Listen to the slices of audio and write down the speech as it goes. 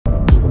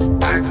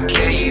I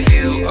gave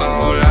you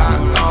all I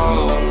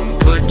own,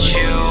 put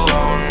you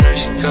on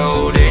this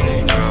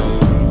golden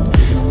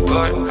throne,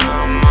 but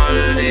I'm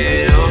a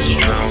little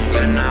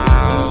stronger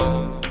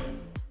now.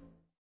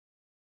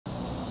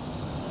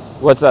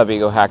 What's up,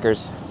 Ego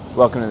Hackers?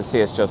 Welcome to the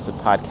C.S. Joseph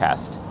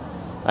podcast.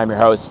 I'm your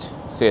host,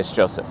 C.S.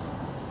 Joseph.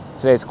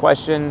 Today's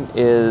question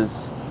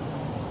is,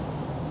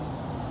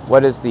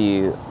 what is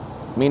the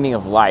meaning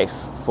of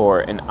life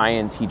for an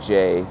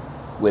INTJ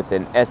with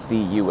an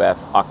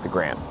SDUF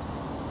octagram?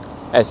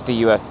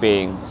 SDUF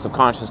being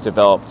subconscious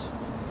developed,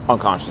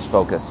 unconscious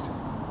focused.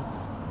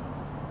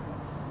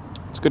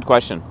 It's a good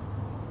question.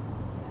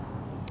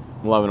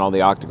 I'm loving all the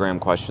octagram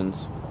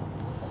questions.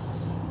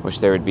 Wish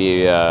there would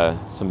be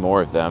some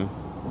more of them,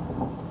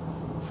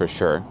 for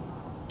sure.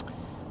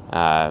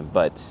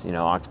 But, you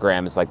know,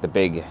 Octagram is like the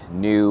big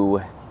new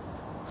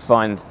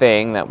fun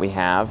thing that we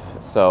have.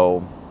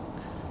 So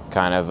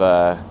kind of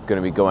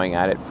going to be going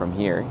at it from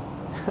here.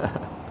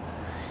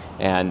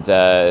 And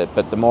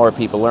but the more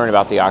people learn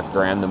about the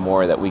Octagram, the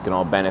more that we can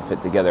all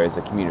benefit together as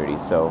a community.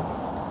 So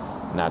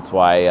and that's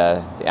why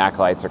the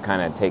acolytes are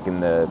kind of taking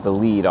the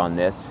lead on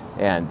this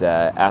and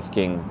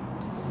asking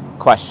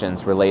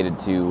questions related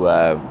to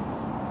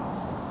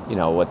you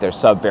know, what their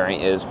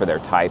subvariant is for their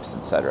types,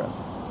 etc.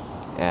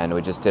 And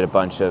we just did a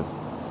bunch of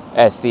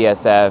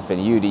SDSF and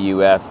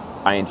UDUF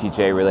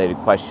INTJ related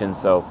questions,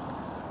 so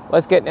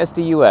let's get an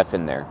SDUF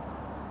in there.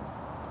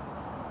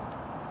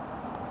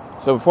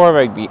 So before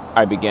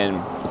I begin,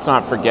 let's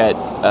not forget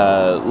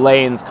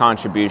Lane's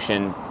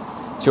contribution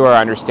to our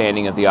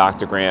understanding of the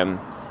Octagram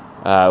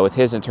with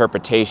his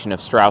interpretation of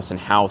Strauss and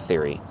Howe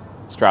theory.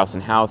 Strauss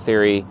and Howe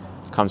theory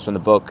comes from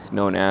their book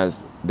known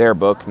as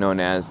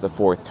The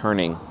Fourth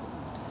Turning,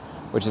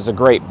 which is a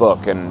great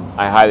book, and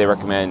I highly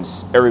recommend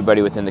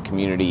everybody within the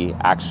community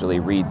actually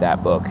read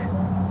that book.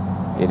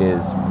 It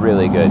is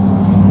really good.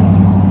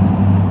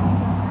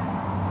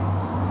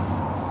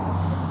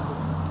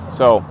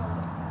 So,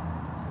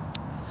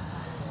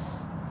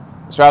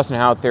 Strauss and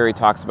Howe theory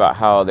talks about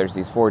how there's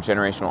these 4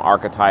 generational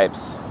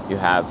archetypes. You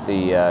have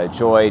the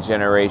joy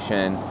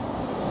generation,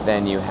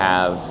 then you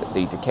have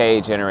the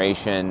decay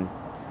generation,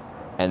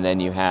 and then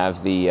you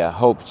have the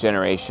hope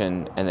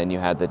generation, and then you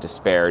have the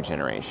despair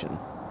generation.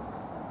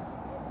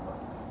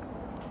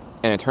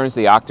 And in terms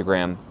of the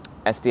Octagram,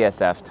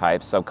 SDSF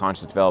types,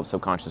 subconscious developed,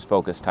 subconscious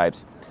focused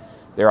types,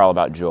 they're all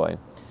about joy.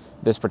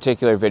 This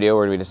particular video,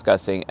 we're going to be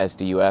discussing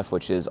SDUF,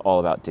 which is all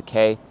about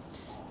decay.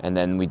 And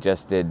then we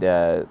just did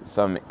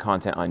some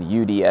content on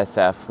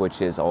UDSF,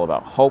 which is all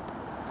about hope.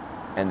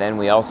 And then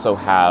we also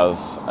have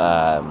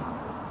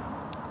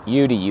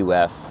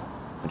UDUF,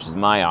 which is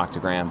my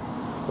Octagram,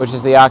 which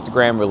is the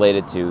Octagram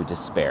related to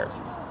despair.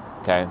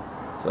 Okay?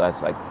 So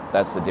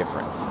that's the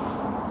difference.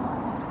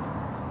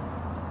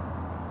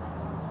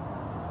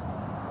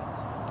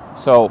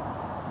 So,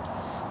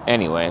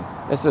 anyway,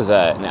 this is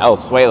an El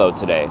Suelo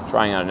today.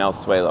 Trying out an El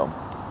Suelo.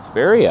 It's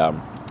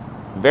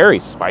very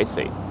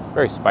spicy.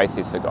 Very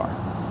spicy cigar.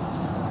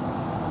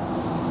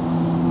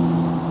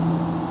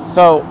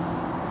 So,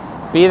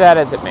 be that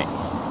as it may,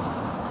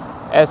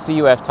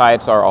 SDUF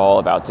types are all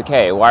about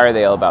decay. Why are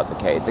they all about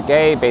decay?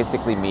 Decay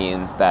basically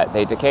means that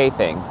they decay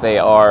things. They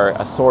are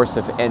a source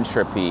of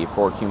entropy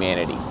for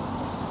humanity.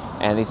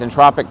 And these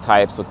entropic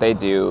types, what they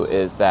do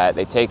is that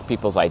they take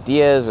people's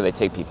ideas or they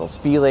take people's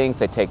feelings,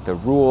 they take the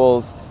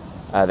rules,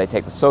 they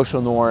take the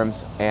social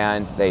norms,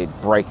 and they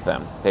break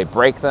them. They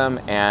break them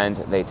and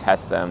they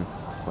test them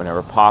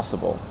whenever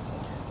possible.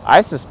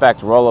 I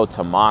suspect Rollo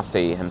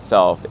Tomasi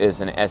himself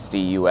is an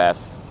SDUF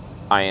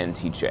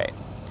INTJ.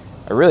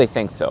 I really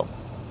think so.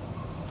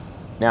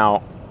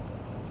 Now,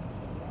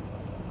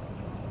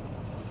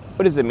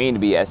 what does it mean to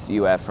be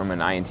SDUF from an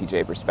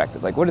INTJ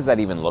perspective? Like, what does that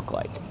even look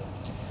like?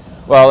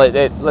 Well,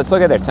 let's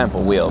look at their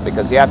temple wheel,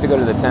 because you have to go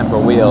to the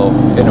temple wheel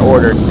in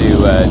order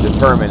to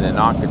determine an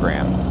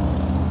octagram.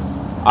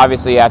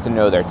 Obviously, you have to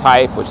know their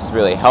type, which is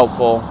really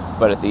helpful,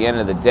 but at the end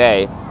of the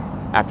day,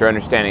 after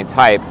understanding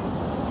type,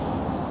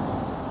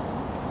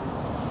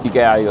 you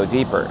gotta go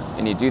deeper,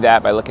 and you do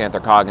that by looking at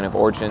their cognitive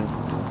origin.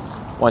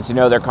 Once you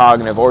know their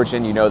cognitive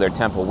origin, you know their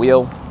temple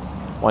wheel.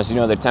 Once you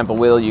know their temple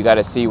wheel, you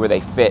gotta see where they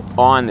fit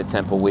on the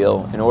temple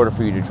wheel in order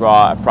for you to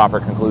draw a proper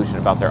conclusion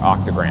about their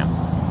octagram.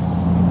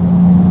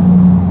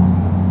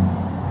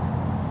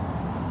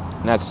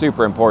 And that's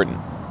super important.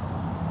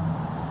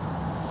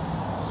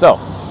 So,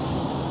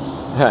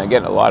 I'm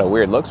getting a lot of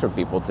weird looks from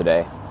people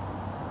today.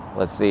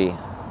 Let's see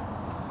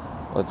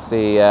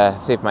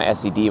if my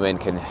SE demon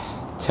can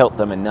tilt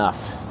them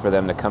enough for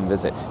them to come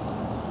visit.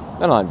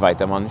 Then I'll invite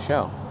them on the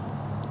show.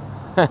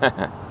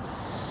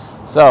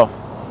 So,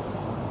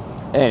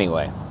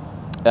 anyway,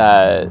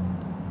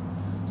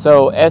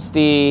 so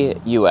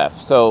SDUF.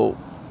 So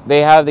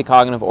they have the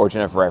cognitive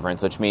origin of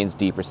reverence, which means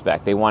deep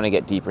respect. They want to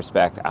get deep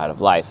respect out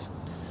of life.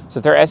 So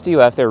if they're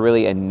SDUF, they're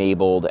really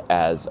enabled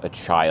as a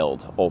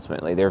child,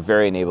 ultimately. They're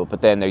very enabled. But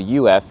then they're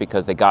UF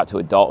because they got to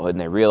adulthood and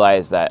they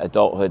realized that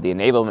adulthood, the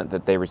enablement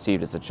that they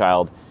received as a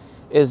child,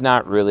 is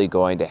not really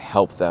going to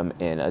help them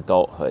in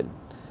adulthood.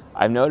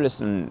 I've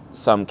noticed in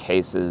some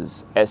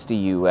cases,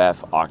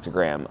 SDUF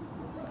Octagram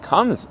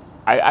comes,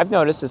 I've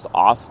noticed this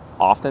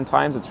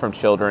oftentimes it's from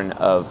children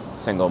of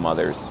single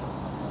mothers,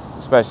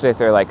 especially if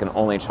they're like an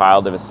only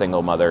child of a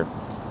single mother.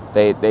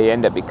 They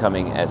end up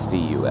becoming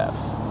SDUF,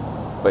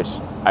 which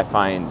I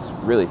find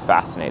really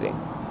fascinating.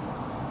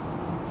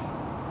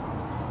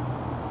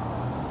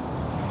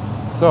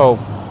 So,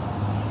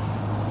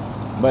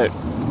 but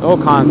the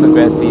whole concept of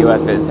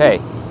SDUF is,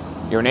 hey,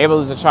 you're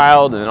enabled as a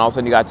child, and then all of a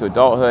sudden you got to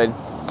adulthood.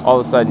 All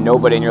of a sudden,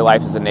 nobody in your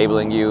life is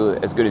enabling you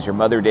as good as your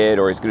mother did,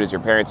 or as good as your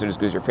parents did, as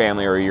good as your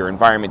family or your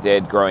environment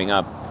did growing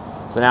up.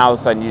 So now all of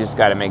a sudden you just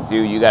got to make do.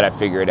 You got to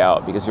figure it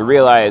out, because you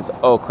realize,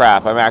 oh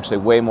crap, I'm actually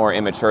way more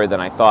immature than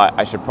I thought.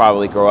 I should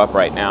probably grow up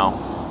right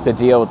now to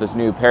deal with this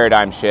new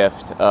paradigm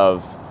shift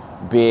of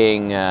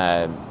being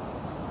an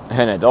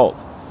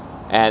adult.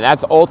 And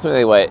that's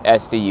ultimately what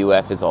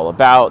SDUF is all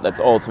about. That's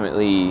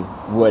ultimately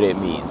what it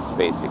means,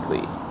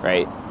 basically,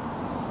 right?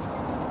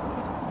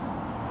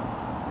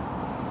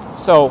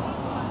 So,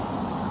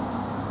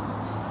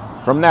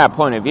 from that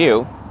point of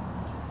view,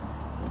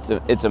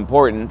 it's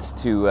important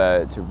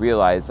to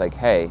realize, like,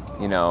 hey,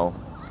 you know,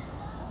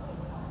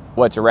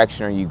 what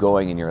direction are you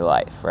going in your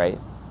life, right?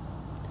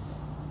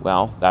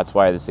 Well, that's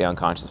why this is the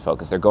unconscious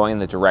focus. They're going in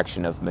the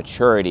direction of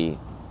maturity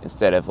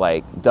instead of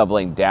like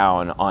doubling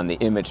down on the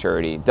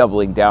immaturity,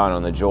 doubling down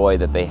on the joy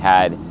that they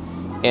had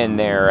in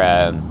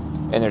their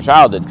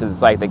childhood. Because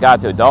it's like they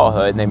got to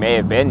adulthood and they may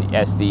have been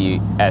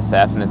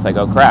SDSF, and it's like,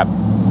 oh crap,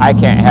 I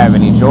can't have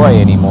any joy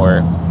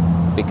anymore,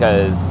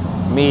 because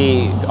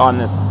me on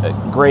this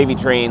gravy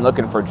train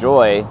looking for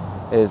joy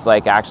is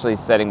like actually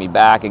setting me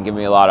back and giving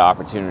me a lot of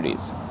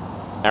opportunities.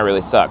 That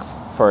really sucks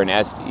for an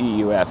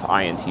SDUF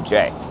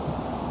INTJ.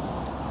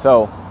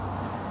 So,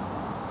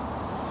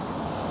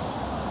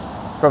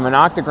 from an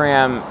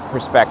octagram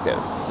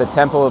perspective, the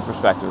tempo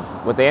perspective,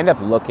 what they end up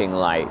looking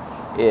like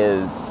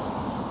is,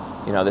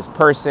 you know, this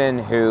person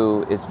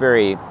who is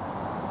very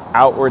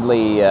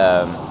outwardly,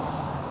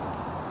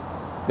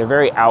 they're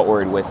very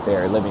outward with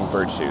their living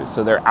virtues.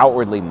 So they're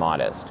outwardly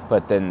modest,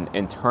 but then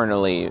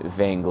internally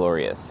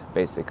vainglorious,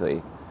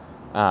 basically.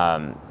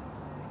 They're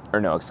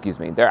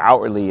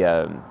outwardly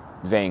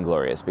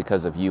vainglorious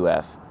because of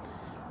UF,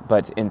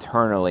 but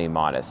internally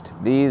modest.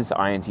 These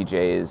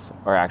INTJs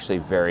are actually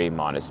very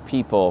modest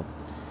people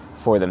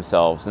for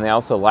themselves, and they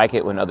also like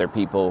it when other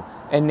people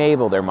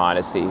enable their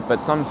modesty,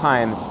 but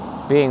sometimes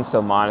being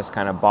so modest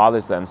kind of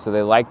bothers them, so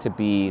they like to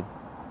be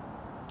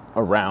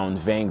around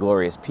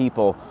vainglorious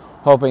people,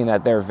 hoping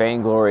that their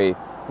vainglory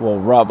will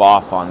rub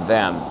off on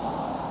them,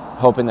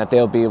 hoping that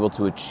they'll be able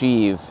to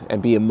achieve and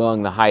be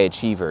among the high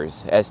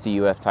achievers.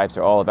 SDUF types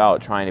are all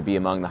about trying to be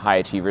among the high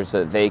achievers so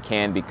that they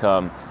can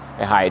become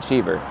a high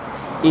achiever,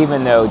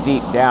 even though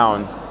deep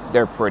down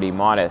they're pretty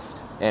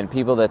modest. And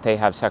people that they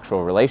have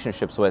sexual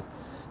relationships with,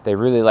 they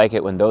really like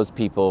it when those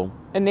people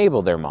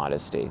enable their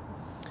modesty.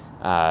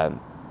 And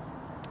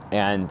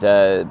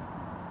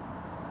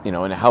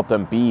help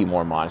them be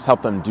more modest,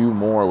 help them do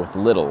more with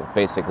little,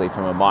 basically,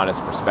 from a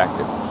modest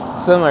perspective.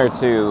 Similar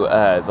to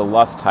the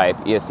lust type,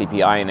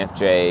 ESTP,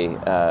 INFJ,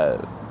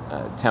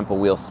 temple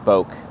wheel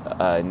spoke,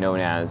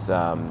 known as,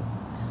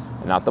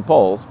 not the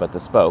poles, but the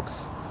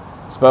spokes.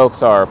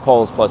 Spokes are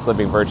poles plus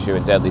living virtue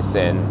and deadly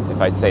sin,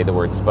 if I say the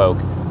word spoke.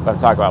 If I'm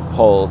talking about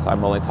poles,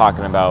 I'm only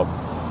talking about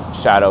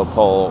shadow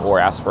pole or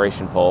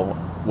aspiration pole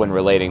when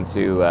relating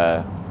to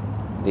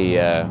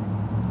the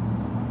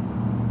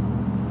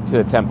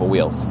temple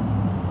wheels.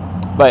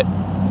 But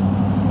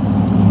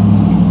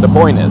the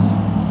point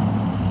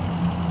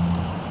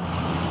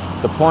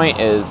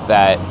is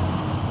that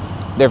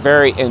they're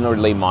very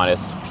inwardly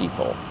modest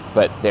people,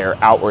 but they're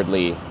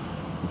outwardly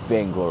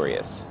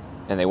vainglorious,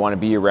 and they want to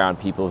be around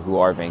people who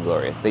are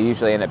vainglorious. They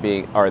usually end up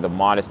are the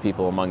modest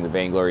people among the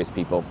vainglorious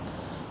people,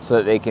 so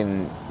that they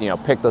can,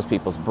 pick those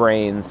people's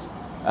brains,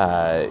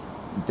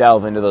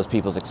 delve into those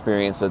people's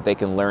experience, so that they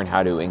can learn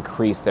how to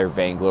increase their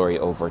vainglory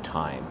over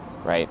time,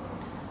 right?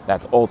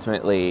 That's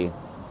ultimately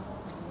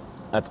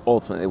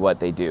what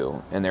they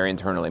do, and they're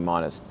internally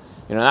modest.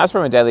 That's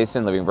from a deadly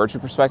sin living virtue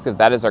perspective.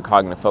 That is their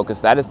cognitive focus.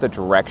 That is the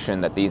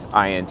direction that these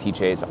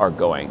INTJs are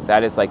going.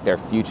 That is like their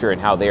future, and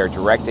how they are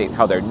directing,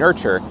 how their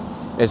nurture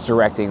is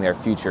directing their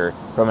future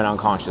from an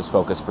unconscious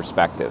focus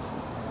perspective.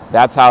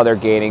 That's how they're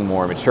gaining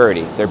more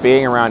maturity. They're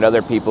being around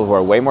other people who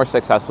are way more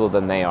successful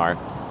than they are,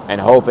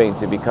 and hoping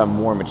to become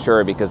more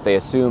mature because they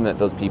assume that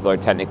those people are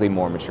technically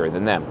more mature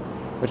than them,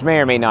 which may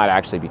or may not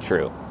actually be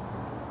true.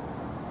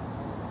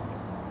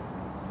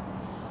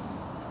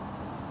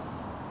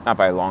 Not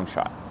by a long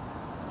shot.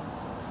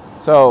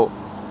 So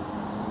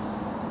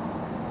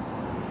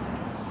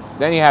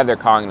then you have their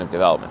cognitive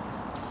development,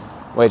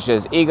 which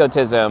is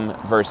egotism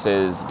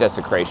versus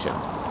desecration.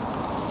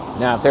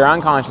 Now, if they're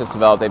unconscious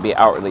developed, they'd be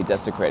outwardly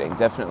desecrating,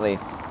 definitely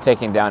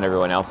taking down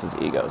everyone else's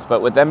egos.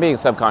 But with them being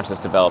subconscious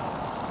developed,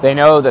 they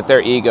know that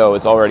their ego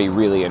is already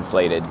really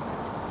inflated.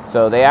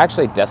 So they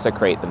actually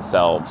desecrate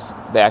themselves.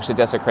 They actually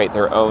desecrate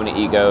their own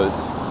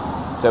egos.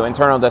 So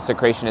internal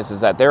desecration is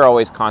that they're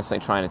always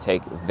constantly trying to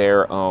take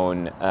their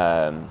own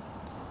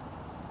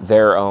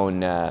their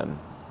own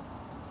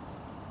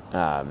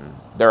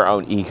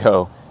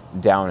ego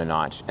down a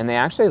notch. And they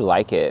actually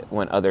like it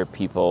when other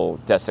people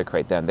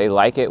desecrate them. They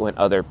like it when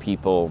other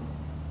people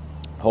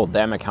hold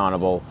them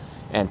accountable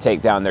and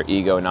take down their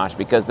ego a notch,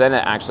 because then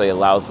it actually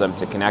allows them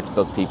to connect with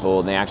those people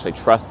and they actually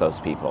trust those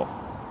people.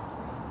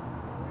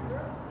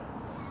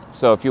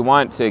 So if you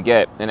want to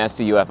get an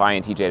SDUF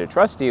INTJ to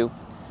trust you,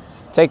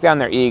 take down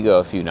their ego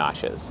a few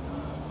notches.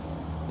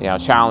 You know,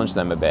 challenge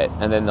them a bit,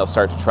 and then they'll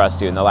start to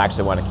trust you and they'll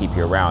actually want to keep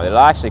you around. It'll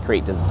actually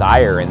create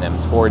desire in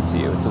them towards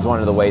you. This is one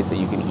of the ways that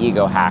you can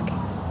ego hack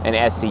an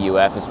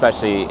SDUF,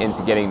 especially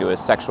into getting to a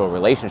sexual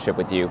relationship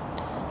with you.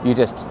 You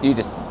just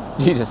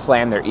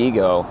slam their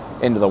ego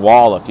into the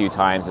wall a few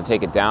times and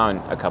take it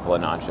down a couple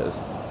of notches.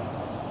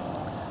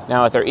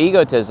 Now with their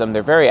egotism,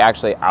 they're very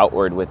actually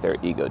outward with their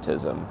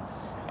egotism.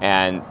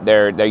 And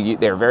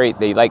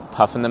they like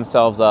puffing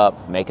themselves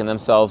up, making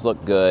themselves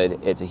look good.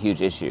 It's a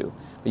huge issue.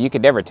 But you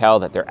could never tell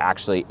that they're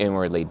actually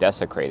inwardly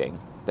desecrating,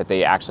 that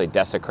they actually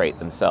desecrate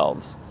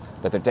themselves,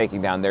 that they're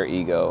taking down their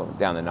ego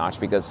down the notch,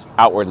 because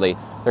outwardly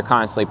they're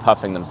constantly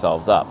puffing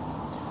themselves up.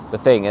 The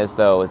thing is,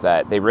 though, is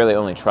that they really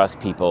only trust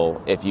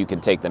people if you can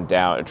take them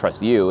down, or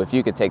trust you if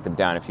you could take them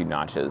down a few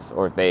notches,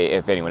 or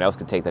if anyone else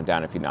could take them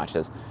down a few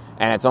notches.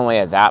 And it's only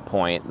at that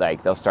point,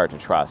 like, they'll start to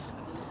trust.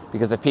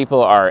 Because if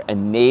people are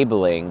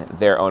enabling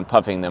their own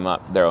puffing them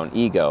up, their own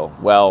ego,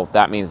 well,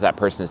 that means that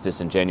person is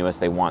disingenuous,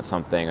 they want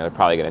something, or they're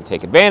probably going to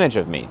take advantage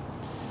of me.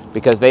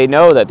 Because they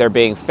know that they're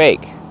being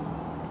fake.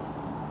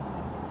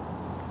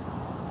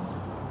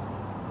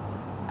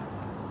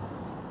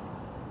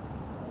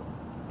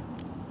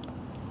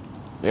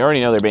 They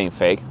already know they're being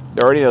fake.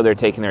 They already know they're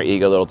taking their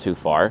ego a little too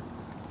far.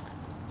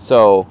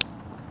 So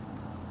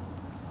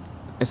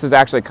this is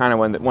actually kind of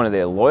one of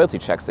the loyalty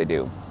checks they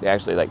do. They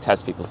actually like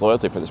test people's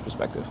loyalty for this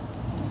perspective.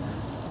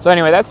 So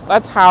anyway,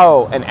 that's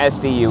how an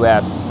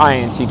SDUF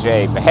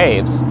INTJ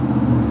behaves.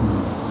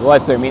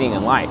 What's their meaning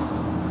in life?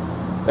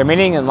 Their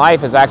meaning in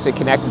life is actually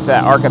connected to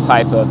that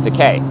archetype of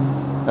decay.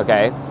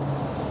 Okay?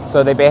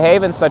 So they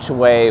behave in such a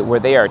way where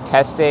they are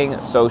testing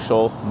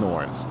social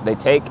norms. They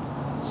take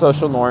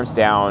social norms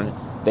down.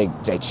 They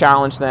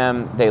challenge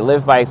them. They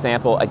live by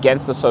example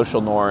against the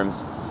social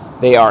norms.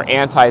 They are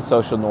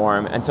anti-social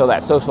norm until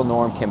that social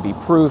norm can be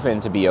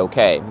proven to be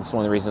okay. This is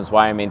one of the reasons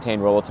why I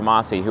maintain Rollo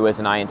Tomasi, who is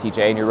an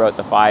INTJ and who wrote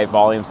the 5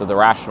 volumes of The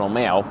Rational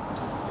Male,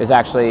 is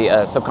actually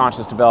a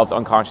subconscious developed,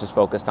 unconscious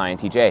focused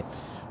INTJ,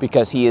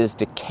 because he is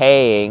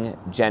decaying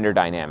gender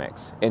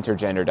dynamics,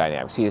 intergender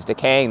dynamics. He is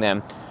decaying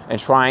them and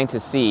trying to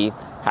see,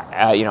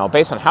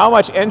 based on how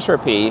much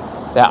entropy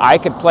that I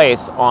could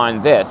place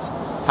on this,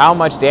 how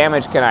much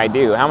damage can I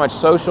do? How much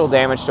social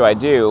damage do I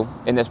do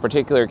in this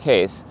particular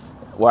case,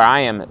 where I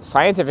am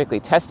scientifically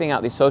testing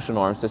out these social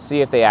norms to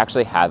see if they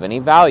actually have any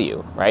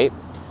value, right?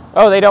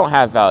 Oh, they don't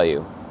have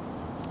value.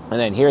 And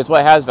then here's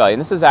what has value. And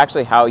this is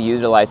actually how he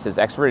utilized his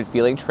extroverted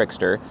feeling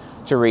trickster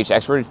to reach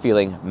extroverted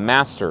feeling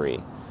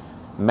mastery.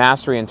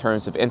 Mastery in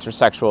terms of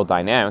intersexual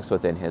dynamics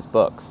within his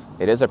books.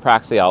 It is a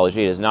praxeology,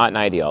 it is not an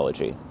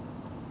ideology.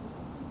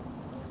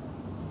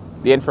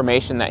 The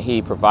information that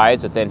he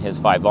provides within his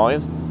 5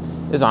 volumes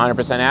is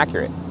 100%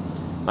 accurate.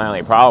 My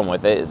only problem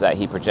with it is that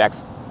he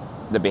projects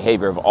the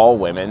behavior of all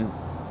women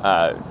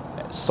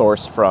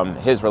sourced from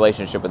his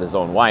relationship with his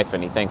own wife,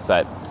 and he thinks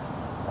that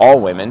all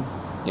women,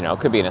 it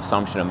could be an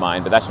assumption of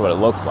mine, but that's what it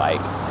looks like.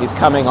 He's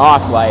coming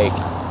off like,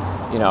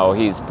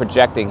 he's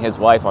projecting his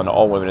wife onto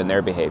all women and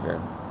their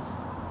behavior.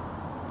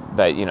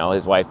 But,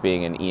 his wife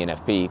being an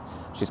ENFP,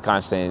 she's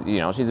constantly,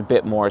 she's a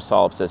bit more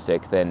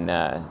solipsistic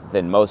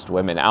than most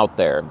women out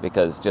there,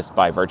 because just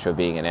by virtue of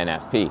being an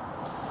NFP.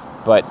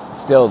 But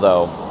still,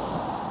 though,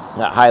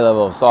 that high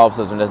level of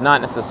solipsism does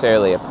not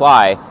necessarily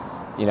apply,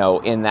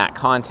 in that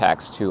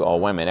context to all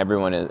women.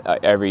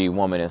 Every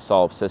woman is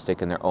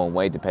solipsistic in their own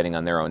way, depending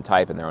on their own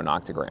type and their own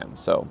octagram.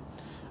 So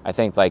I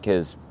think like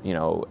his,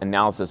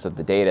 analysis of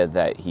the data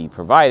that he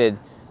provided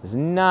is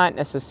not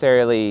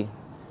necessarily,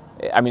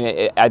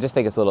 I just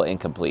think it's a little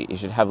incomplete. You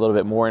should have a little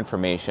bit more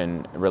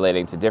information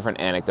relating to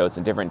different anecdotes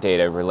and different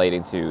data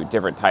relating to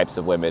different types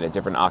of women and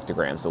different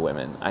octagrams of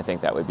women. I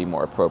think that would be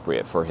more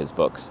appropriate for his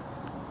books.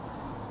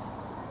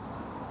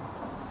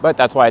 But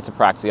that's why it's a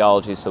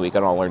praxeology, so we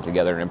can all learn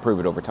together and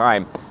improve it over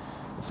time.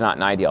 It's not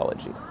an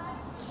ideology.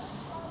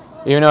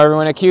 Even though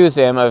everyone accused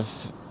him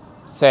of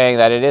saying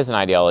that it is an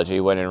ideology,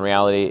 when in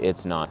reality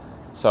it's not.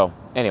 So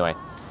anyway,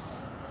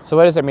 so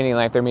what is their meaning in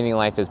life? Their meaning in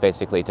life is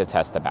basically to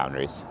test the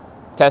boundaries.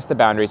 Test the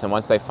boundaries, and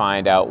once they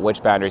find out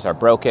which boundaries are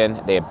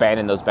broken, they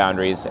abandon those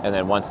boundaries, and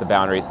then once the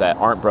boundaries that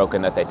aren't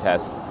broken that they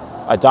test,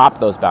 adopt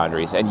those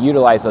boundaries and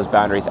utilize those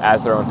boundaries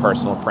as their own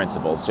personal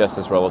principles, just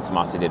as Rollo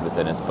Tomasi did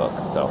within his book.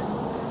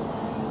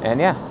 And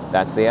yeah,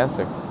 that's the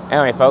answer.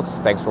 Anyway, folks,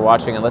 thanks for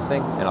watching and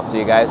listening, and I'll see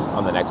you guys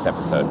on the next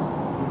episode.